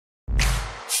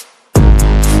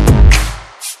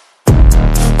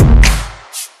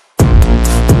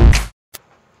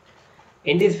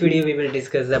In this video, we will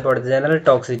discuss about the general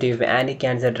toxicity of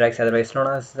anti-cancer drugs, otherwise known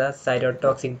as the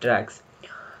cytotoxic drugs.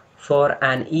 For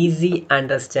an easy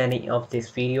understanding of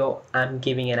this video, I am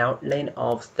giving an outline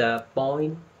of the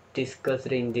point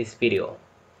discussed in this video.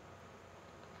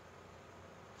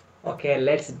 Okay,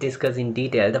 let's discuss in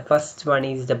detail. The first one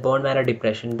is the bone marrow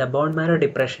depression. The bone marrow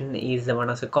depression is one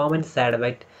of the common side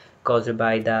effects caused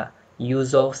by the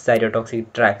use of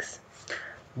cytotoxic drugs.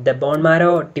 The bone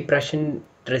marrow depression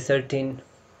results in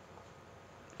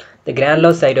the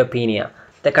granulocytopenia,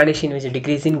 the condition which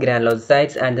decrease in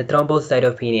granulocytes, and the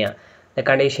thrombocytopenia, the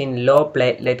condition low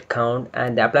platelet count,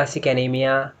 and the aplastic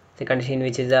anemia, the condition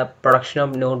which is the production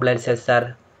of new blood cells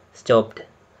are stopped.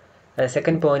 The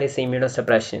second point is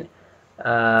immunosuppression.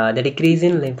 The decrease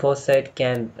in lymphocyte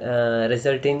can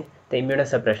result in the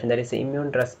immunosuppression, that is the immune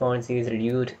response is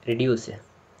reduced,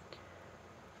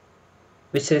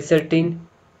 which result in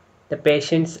the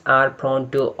patients are prone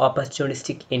to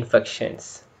opportunistic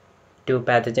infections to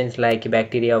pathogens like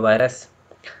bacteria or virus.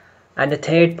 And the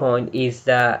third point is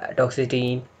the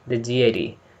toxicity in the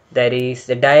GIT, that is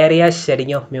the diarrhea,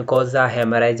 shedding of mucosa,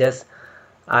 hemorrhages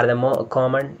are the more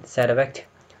common side effect,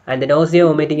 and the nausea,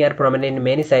 vomiting are prominent in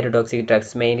many cytotoxic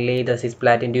drugs, mainly the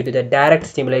cisplatin due to the direct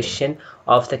stimulation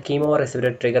of the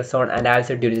chemoreceptor trigger zone and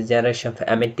also due to the generation of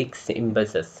emetic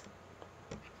impulses.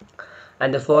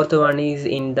 And the fourth one is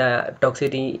in the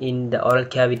toxicity in the oral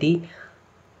cavity.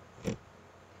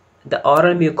 The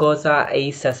oral mucosa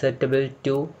is susceptible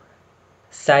to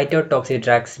cytotoxic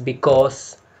drugs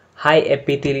because high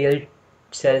epithelial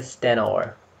cells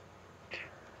turnover.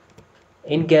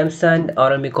 In gums and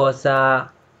oral mucosa,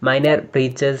 minor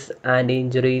breaches and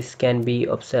injuries can be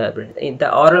observed.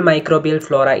 The oral microbial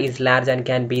flora is large and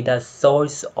can be the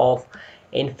source of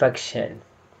infection.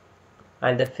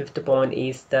 And the fifth point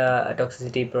is the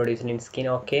toxicity produced in skin.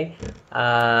 Okay,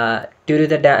 due to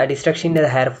the destruction of the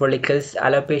hair follicles,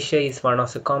 alopecia is one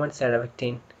of the common side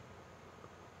effects,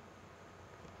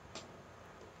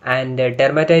 and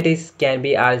dermatitis can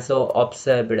be also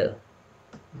observed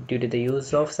due to the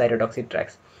use of cytotoxic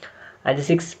drugs. And the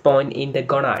sixth point in the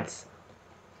gonads,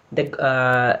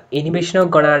 the inhibition of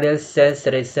gonadal cells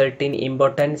result in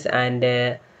impotence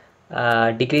and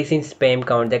decrease in sperm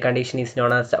count. The condition is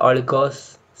known as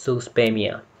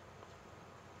oligozoospermia.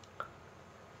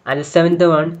 And the seventh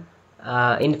one,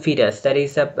 in fetus, that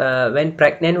is when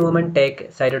pregnant women take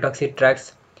cytotoxic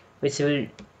drugs which will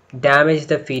damage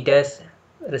the fetus,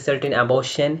 result in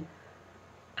abortion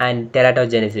and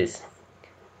teratogenesis.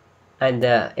 And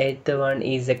the eighth one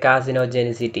is the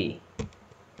carcinogenicity.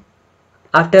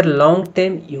 After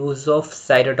long-term use of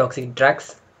cytotoxic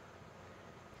drugs,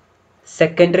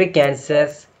 secondary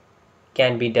cancers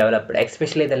can be developed,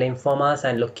 especially the lymphomas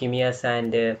and leukemias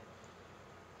and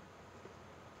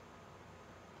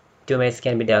tumors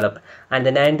can be developed. And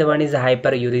the ninth one is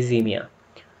hyperuricemia.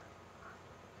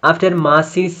 After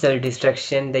massive cell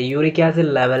destruction, the uric acid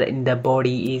level in the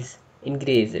body is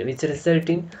increased, which result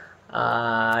in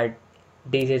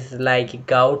diseases like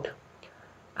gout,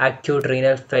 acute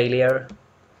renal failure,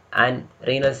 and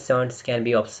renal stones can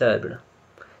be observed.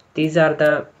 These are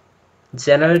the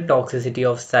general toxicity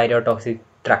of cytotoxic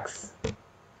drugs.